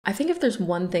I think if there's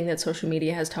one thing that social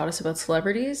media has taught us about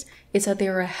celebrities, it's that they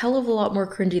are a hell of a lot more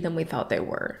cringy than we thought they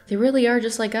were. They really are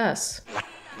just like us.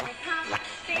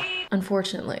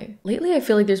 Unfortunately. Lately, I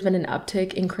feel like there's been an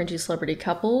uptick in cringy celebrity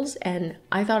couples, and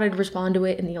I thought I'd respond to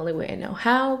it in the only way I know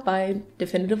how, by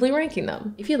definitively ranking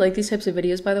them. If you like these types of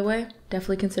videos, by the way,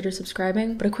 definitely consider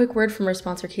subscribing, but a quick word from our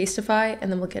sponsor Casetify, and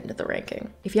then we'll get into the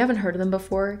ranking. If you haven't heard of them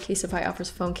before, Casetify offers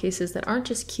phone cases that aren't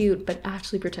just cute, but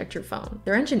actually protect your phone.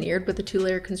 They're engineered with a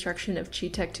 2-layer construction of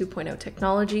Cheetech 2.0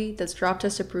 technology that's drop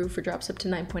test approved for drops up to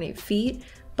 9.8 feet,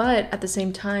 but at the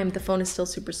same time, the phone is still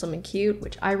super slim and cute,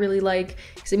 which I really like,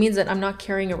 because it means that I'm not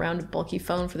carrying around a bulky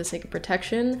phone for the sake of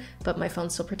protection, but my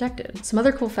phone's still protected. Some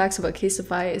other cool facts about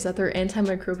Casetify is that their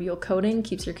antimicrobial coating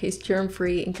keeps your case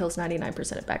germ-free and kills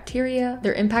 99% of bacteria.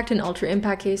 Their impact and ultra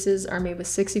impact cases are made with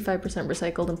 65%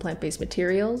 recycled and plant-based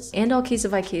materials, and all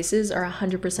Casetify cases are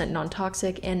 100%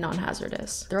 non-toxic and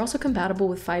non-hazardous. They're also compatible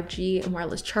with 5G and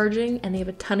wireless charging, and they have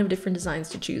a ton of different designs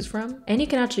to choose from. And you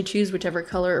can actually choose whichever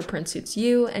color or print suits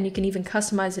you, and you can even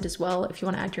customize it as well if you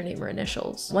want to add your name or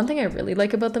initials. One thing I really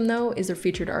like about them though is their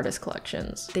featured artist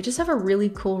collections. They just have a really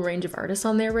cool range of artists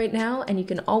on there right now, and you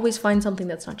can always find something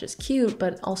that's not just cute,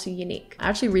 but also unique. I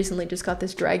actually recently just got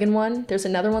this dragon one. There's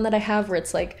another one that I have where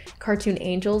it's like cartoon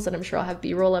angels that I'm sure I'll have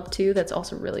B-roll up too that's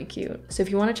also really cute. So if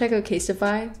you want to check out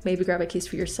Casetify, maybe grab a case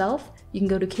for yourself, you can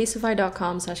go to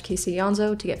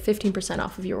casetify.com/caseyaonso to get 15%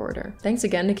 off of your order. Thanks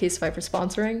again to Casetify for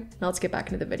sponsoring. Now let's get back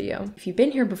into the video. If you've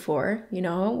been here before, you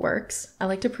know how it works. I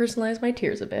like to personalize my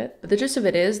tiers a bit, but the gist of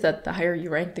it is that the higher you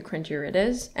rank, the cringier it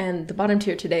is, and the bottom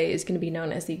tier today is going to be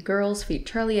known as the Girls feat.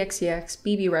 Charlie XCX,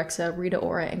 BB Rexa, Rita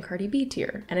Ora, and Cardi B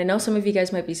tier. And I know some of you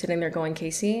guys might be sitting there going,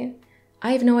 Casey,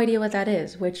 I have no idea what that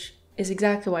is, which is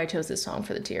exactly why I chose this song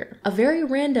for the tier. A very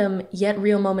random yet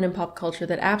real moment in pop culture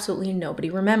that absolutely nobody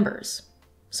remembers.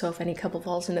 So if any couple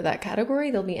falls into that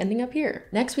category, they'll be ending up here.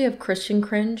 Next we have Christian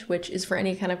cringe, which is for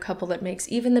any kind of couple that makes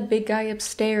even the big guy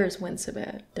upstairs wince a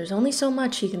bit. There's only so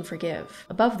much he can forgive.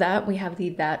 Above that, we have the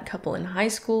that couple in high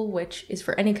school, which is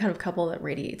for any kind of couple that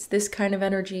radiates this kind of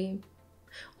energy.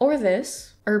 Or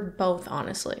this, or both,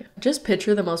 honestly. Just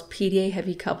picture the most PDA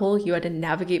heavy couple you had to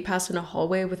navigate past in a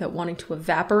hallway without wanting to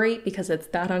evaporate because it's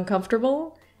that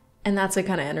uncomfortable. And that's the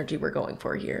kind of energy we're going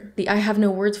for here. The I have no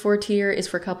words for tier is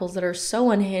for couples that are so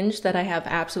unhinged that I have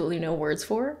absolutely no words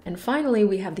for. And finally,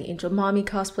 we have the Angel Mommy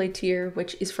cosplay tier,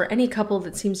 which is for any couple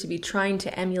that seems to be trying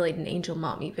to emulate an Angel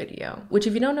Mommy video. Which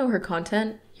if you don't know her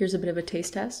content, here's a bit of a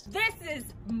taste test. This is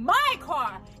my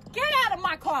car! Get out of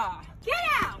my car! Get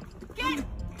out! Get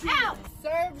out!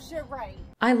 Serves you right.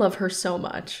 I love her so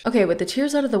much. Okay, with the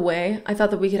tiers out of the way, I thought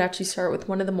that we could actually start with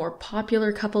one of the more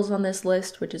popular couples on this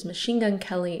list, which is Machine Gun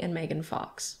Kelly and Megan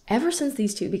Fox. Ever since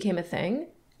these two became a thing,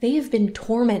 they have been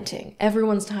tormenting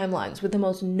everyone's timelines with the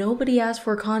most nobody asked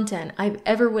for content I've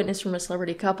ever witnessed from a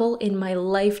celebrity couple in my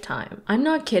lifetime. I'm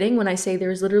not kidding when I say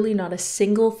there's literally not a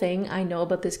single thing I know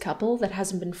about this couple that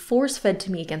hasn't been force-fed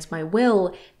to me against my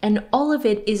will, and all of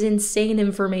it is insane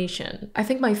information. I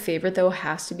think my favorite though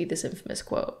has to be this infamous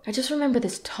quote. I just remember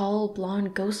this tall,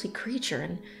 blonde, ghostly creature,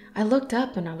 and I looked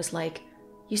up and I was like,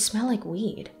 "You smell like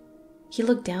weed." He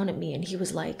looked down at me and he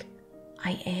was like,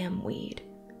 "I am weed."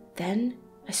 Then,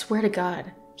 I swear to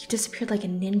God, he disappeared like a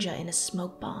ninja in a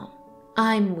smoke bomb.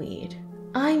 I'm weed.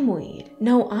 I'm weed.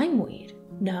 No, I'm weed.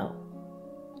 No.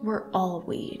 We're all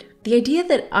weed. The idea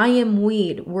that I am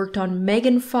weed worked on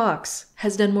Megan Fox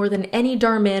has done more than any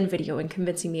Darman video in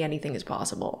convincing me anything is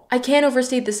possible. I can't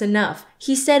overstate this enough.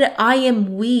 He said I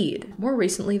am weed. More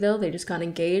recently though, they just got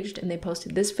engaged and they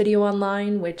posted this video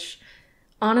online, which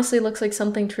honestly looks like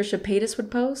something Trisha Paytas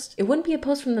would post. It wouldn't be a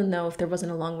post from them though if there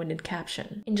wasn't a long-winded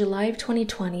caption. In July of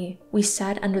 2020, we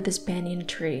sat under this banyan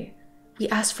tree. We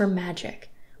asked for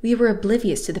magic. We were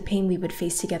oblivious to the pain we would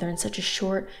face together in such a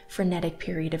short, frenetic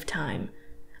period of time.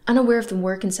 Unaware of the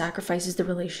work and sacrifices the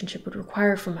relationship would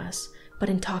require from us, but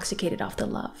intoxicated off the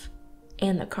love.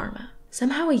 And the karma.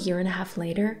 Somehow a year and a half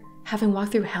later, having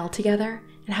walked through hell together,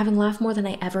 and having laughed more than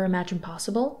I ever imagined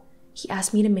possible, he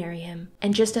asked me to marry him,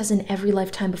 and just as in every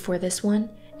lifetime before this one,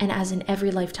 and as in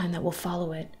every lifetime that will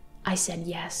follow it, I said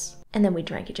yes. And then we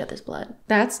drank each other's blood.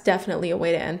 That's definitely a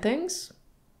way to end things.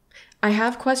 I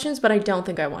have questions, but I don't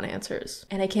think I want answers.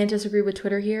 And I can't disagree with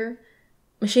Twitter here.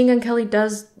 Machine Gun Kelly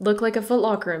does look like a Foot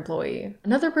Locker employee.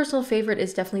 Another personal favorite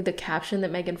is definitely the caption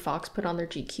that Megan Fox put on their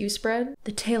GQ spread.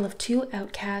 The tale of two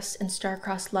outcasts and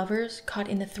star-crossed lovers caught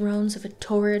in the thrones of a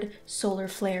torrid solar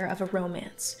flare of a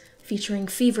romance, featuring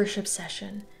feverish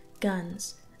obsession,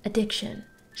 guns, addiction,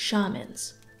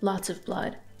 shamans, lots of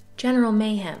blood, general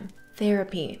mayhem,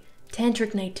 therapy,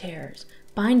 tantric night terrors,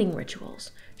 binding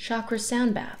rituals, chakra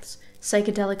sound baths,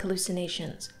 psychedelic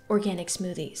hallucinations, organic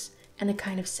smoothies, and the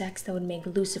kind of sex that would make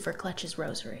Lucifer clutch his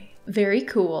rosary. Very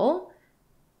cool.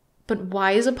 But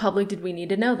why as a public did we need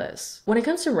to know this? When it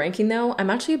comes to ranking though, I'm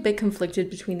actually a bit conflicted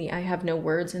between the I have no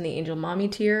words and the angel mommy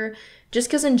tier, just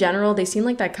because in general, they seem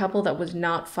like that couple that was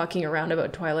not fucking around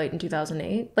about Twilight in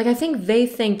 2008. Like, I think they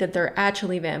think that they're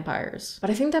actually vampires. But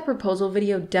I think that proposal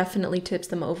video definitely tips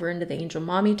them over into the angel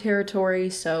mommy territory,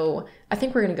 so I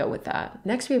think we're gonna go with that.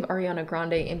 Next we have Ariana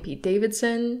Grande and Pete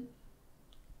Davidson.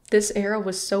 This era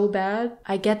was so bad.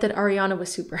 I get that Ariana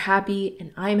was super happy,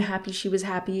 and I'm happy she was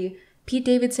happy. Pete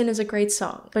Davidson is a great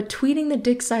song, but tweeting the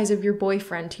dick size of your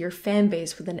boyfriend to your fan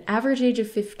base with an average age of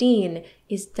 15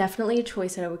 is definitely a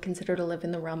choice that I would consider to live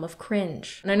in the realm of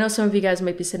cringe. And I know some of you guys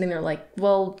might be sitting there like,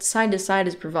 well, side to side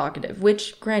is provocative,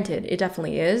 which granted, it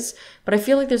definitely is, but I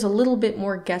feel like there's a little bit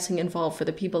more guessing involved for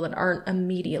the people that aren't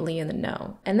immediately in the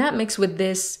know. And that mixed with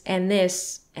this and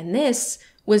this and this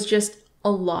was just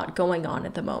a lot going on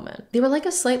at the moment. They were like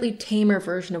a slightly tamer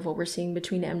version of what we're seeing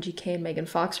between MGK and Megan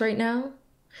Fox right now.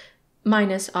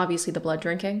 Minus, obviously, the blood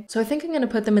drinking. So I think I'm going to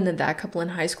put them in the that couple in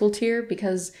high school tier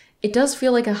because it does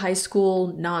feel like a high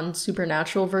school,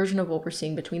 non-supernatural version of what we're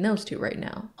seeing between those two right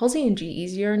now. Halsey and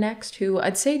G-Eazy are next, who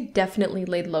I'd say definitely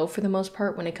laid low for the most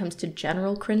part when it comes to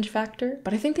general cringe factor.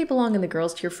 But I think they belong in the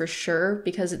girls tier for sure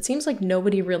because it seems like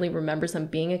nobody really remembers them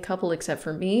being a couple except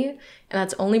for me. And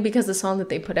that's only because the song that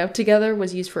they put out together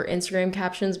was used for Instagram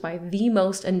captions by the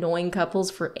most annoying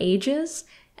couples for ages.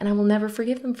 And I will never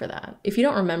forgive them for that. If you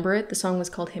don't remember it, the song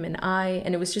was called Him and I,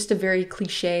 and it was just a very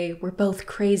cliche, we're both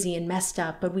crazy and messed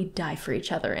up, but we die for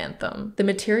each other anthem. The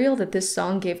material that this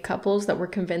song gave couples that were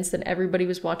convinced that everybody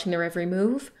was watching their every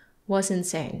move was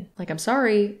insane. Like, I'm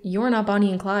sorry, you're not Bonnie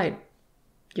and Clyde.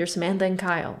 You're Samantha and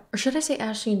Kyle. Or should I say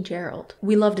Ashley and Gerald?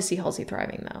 We love to see Halsey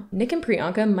thriving though. Nick and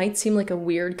Priyanka might seem like a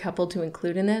weird couple to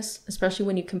include in this, especially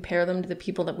when you compare them to the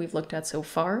people that we've looked at so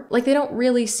far. Like, they don't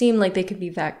really seem like they could be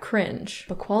that cringe,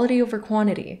 but quality over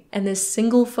quantity. And this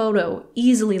single photo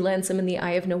easily lands them in the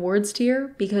I have no words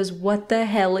tier because what the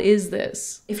hell is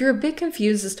this? If you're a bit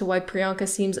confused as to why Priyanka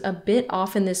seems a bit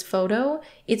off in this photo,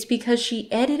 it's because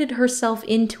she edited herself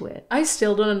into it. I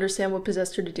still don't understand what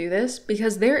possessed her to do this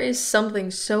because there is something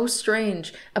so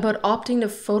strange about opting to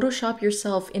Photoshop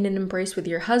yourself in an embrace with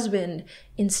your husband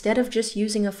instead of just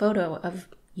using a photo of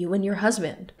you and your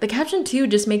husband. The caption too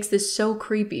just makes this so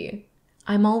creepy.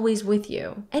 I'm always with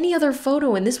you. Any other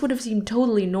photo and this would have seemed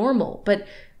totally normal, but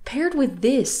paired with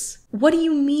this, what do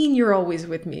you mean you're always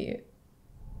with me?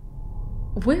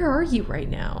 Where are you right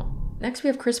now? Next we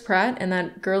have Chris Pratt and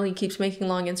that girl he keeps making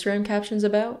long Instagram captions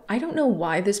about. I don't know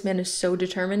why this man is so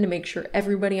determined to make sure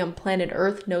everybody on planet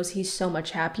Earth knows he's so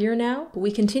much happier now, but we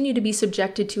continue to be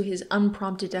subjected to his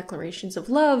unprompted declarations of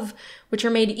love, which are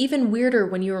made even weirder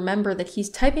when you remember that he's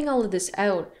typing all of this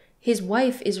out, his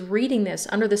wife is reading this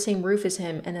under the same roof as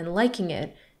him and then liking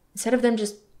it, instead of them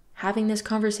just having this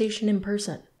conversation in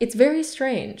person. It's very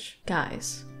strange.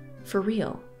 Guys, for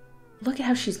real, look at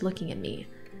how she's looking at me.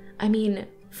 I mean,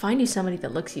 find you somebody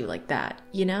that looks at you like that,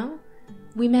 you know?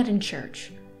 We met in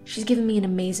church. She's given me an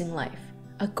amazing life.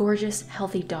 A gorgeous,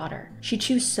 healthy daughter. She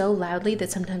chews so loudly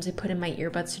that sometimes I put in my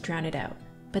earbuds to drown it out.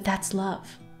 But that's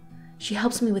love. She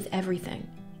helps me with everything.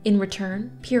 In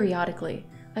return, periodically,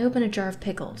 I open a jar of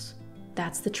pickles.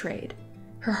 That's the trade.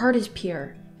 Her heart is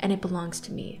pure, and it belongs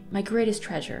to me. My greatest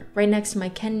treasure, right next to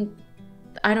my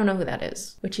I don't know who that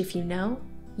is. Which if you know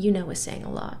is saying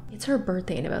a lot. It's her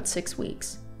birthday in about 6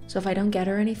 weeks. So if I don't get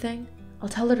her anything, I'll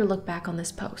tell her to look back on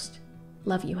this post.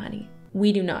 Love you, honey.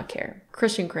 We do not care.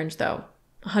 Christian cringe though,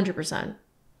 100%.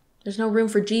 There's no room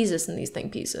for Jesus in these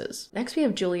think pieces. Next we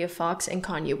have Julia Fox and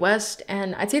Kanye West,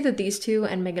 and I'd say that these two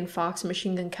and Megan Fox and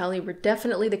Machine Gun Kelly were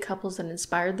definitely the couples that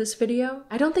inspired this video.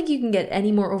 I don't think you can get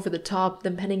any more over the top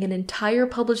than penning an entire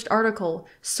published article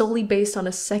solely based on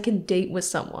a second date with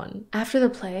someone. After the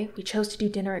play, we chose to do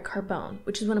dinner at Carbone,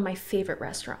 which is one of my favorite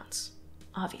restaurants.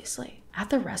 Obviously. At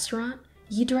the restaurant,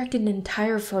 Yi directed an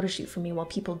entire photo shoot for me while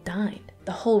people dined.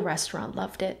 The whole restaurant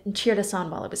loved it and cheered us on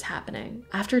while it was happening.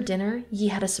 After dinner, Yi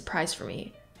had a surprise for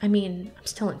me. I mean, I'm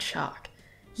still in shock.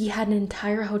 Yi had an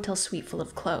entire hotel suite full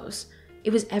of clothes.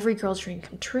 It was every girl's dream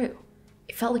come true.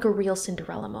 It felt like a real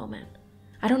Cinderella moment.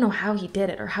 I don't know how he did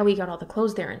it or how he got all the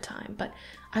clothes there in time, but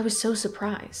I was so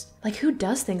surprised. Like, who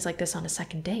does things like this on a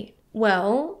second date?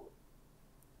 Well,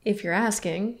 if you're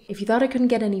asking. If you thought it couldn't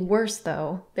get any worse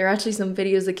though, there are actually some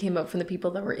videos that came up from the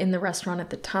people that were in the restaurant at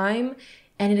the time,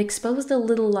 and it exposed a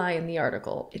little lie in the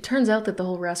article. It turns out that the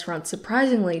whole restaurant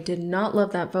surprisingly did not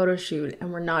love that photo shoot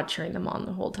and were not cheering them on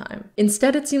the whole time.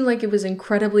 Instead, it seemed like it was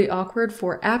incredibly awkward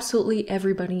for absolutely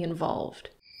everybody involved.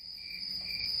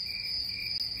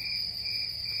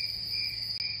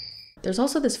 There's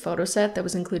also this photo set that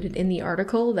was included in the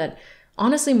article that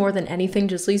honestly, more than anything,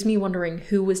 just leaves me wondering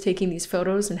who was taking these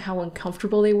photos and how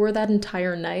uncomfortable they were that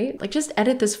entire night. Like, just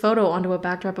edit this photo onto a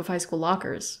backdrop of high school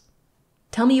lockers.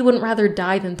 Tell me you wouldn't rather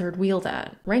die than third wheel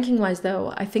that. Ranking wise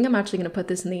though, I think I'm actually gonna put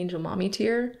this in the Angel Mommy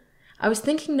tier. I was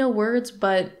thinking no words,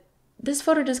 but this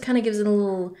photo just kind of gives it a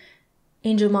little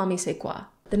Angel Mommy c'est quoi.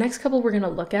 The next couple we're gonna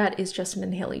look at is Justin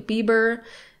and Hailey Bieber.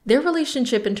 Their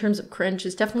relationship in terms of cringe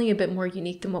is definitely a bit more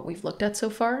unique than what we've looked at so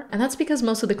far, and that's because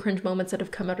most of the cringe moments that have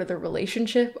come out of their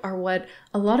relationship are what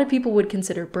a lot of people would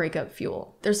consider breakup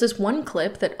fuel. There's this one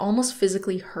clip that almost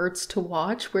physically hurts to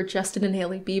watch where Justin and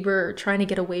Hailey Bieber are trying to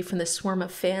get away from this swarm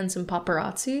of fans and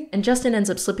paparazzi, and Justin ends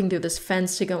up slipping through this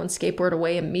fence to go and skateboard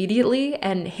away immediately,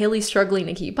 and Hailey's struggling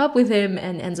to keep up with him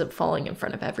and ends up falling in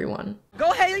front of everyone.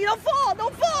 Go Hailey, don't fall,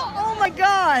 don't fall! Oh my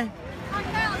god!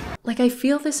 Like, I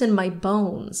feel this in my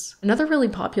bones. Another really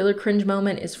popular cringe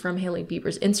moment is from Hailey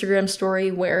Bieber's Instagram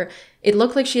story where it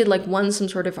looked like she had like won some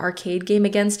sort of arcade game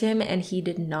against him and he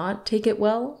did not take it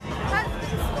well.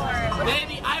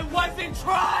 Baby, I wasn't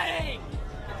trying!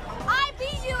 I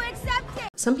beat you, accept it!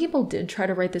 Some people did try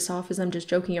to write this off as them just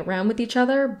joking around with each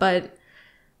other, but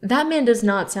that man does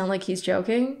not sound like he's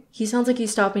joking. He sounds like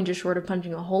he's stopping just short of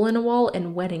punching a hole in a wall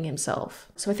and wetting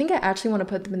himself. So I think I actually want to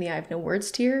put them in the I have no words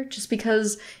tier, just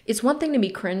because it's one thing to be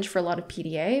cringe for a lot of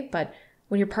PDA, but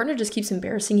when your partner just keeps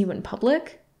embarrassing you in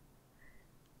public,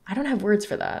 I don't have words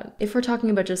for that. If we're talking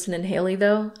about Justin and Hailey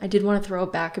though, I did want to throw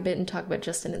it back a bit and talk about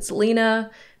Justin and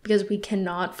Selena, because we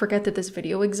cannot forget that this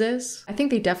video exists. I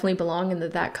think they definitely belong in the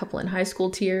that couple in high school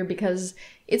tier because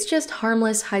it's just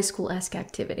harmless high school-esque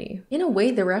activity. In a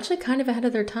way, they were actually kind of ahead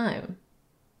of their time.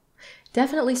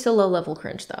 Definitely still low-level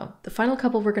cringe though. The final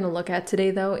couple we're going to look at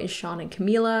today though is Sean and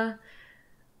Camila.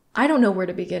 I don't know where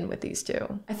to begin with these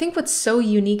two. I think what's so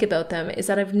unique about them is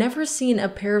that I've never seen a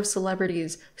pair of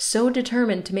celebrities so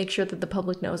determined to make sure that the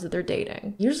public knows that they're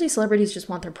dating. Usually celebrities just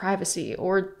want their privacy,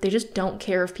 or they just don't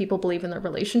care if people believe in their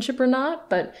relationship or not,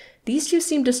 but these two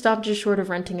seem to stop just short of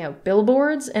renting out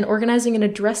billboards and organizing an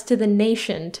address to the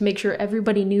nation to make sure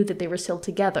everybody knew that they were still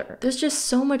together. There's just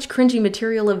so much cringy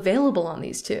material available on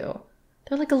these two.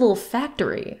 They're like a little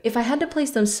factory. If I had to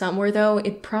place them somewhere though,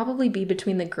 it'd probably be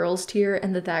between the girls tier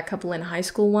and the that couple in high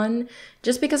school one,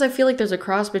 just because I feel like there's a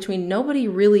cross between nobody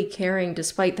really caring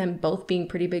despite them both being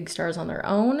pretty big stars on their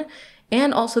own,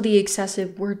 and also the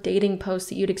excessive we're dating posts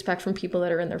that you'd expect from people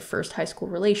that are in their first high school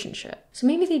relationship. So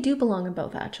maybe they do belong in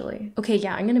both actually. Okay,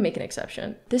 yeah, I'm gonna make an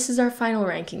exception. This is our final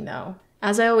ranking though.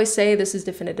 As I always say, this is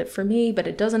definitive for me, but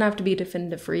it doesn't have to be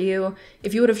definitive for you.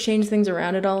 If you would have changed things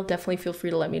around at all, definitely feel free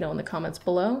to let me know in the comments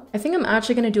below. I think I'm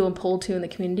actually going to do a poll too in the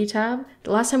community tab.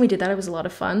 The last time we did that, it was a lot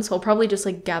of fun, so I'll probably just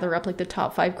like gather up like the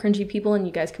top 5 cringy people and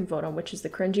you guys can vote on which is the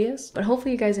cringiest. But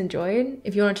hopefully you guys enjoyed.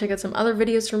 If you want to check out some other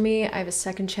videos from me, I have a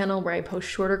second channel where I post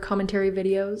shorter commentary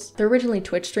videos. They're originally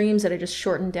Twitch streams that I just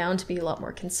shortened down to be a lot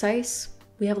more concise.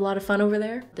 We have a lot of fun over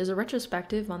there. There's a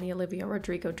retrospective on the Olivia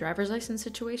Rodrigo driver's license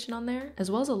situation on there, as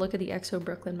well as a look at the EXO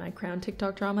Brooklyn My Crown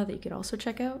TikTok drama that you could also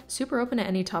check out. Super open to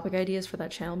any topic ideas for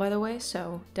that channel, by the way,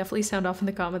 so definitely sound off in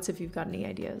the comments if you've got any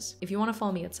ideas. If you want to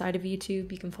follow me outside of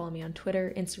YouTube, you can follow me on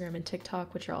Twitter, Instagram, and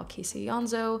TikTok, which are all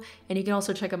caseyaonso, and you can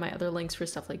also check out my other links for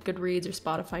stuff like Goodreads or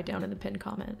Spotify down in the pinned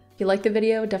comment. If you like the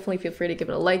video, definitely feel free to give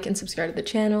it a like and subscribe to the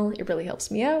channel. It really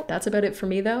helps me out. That's about it for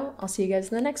me though. I'll see you guys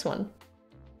in the next one.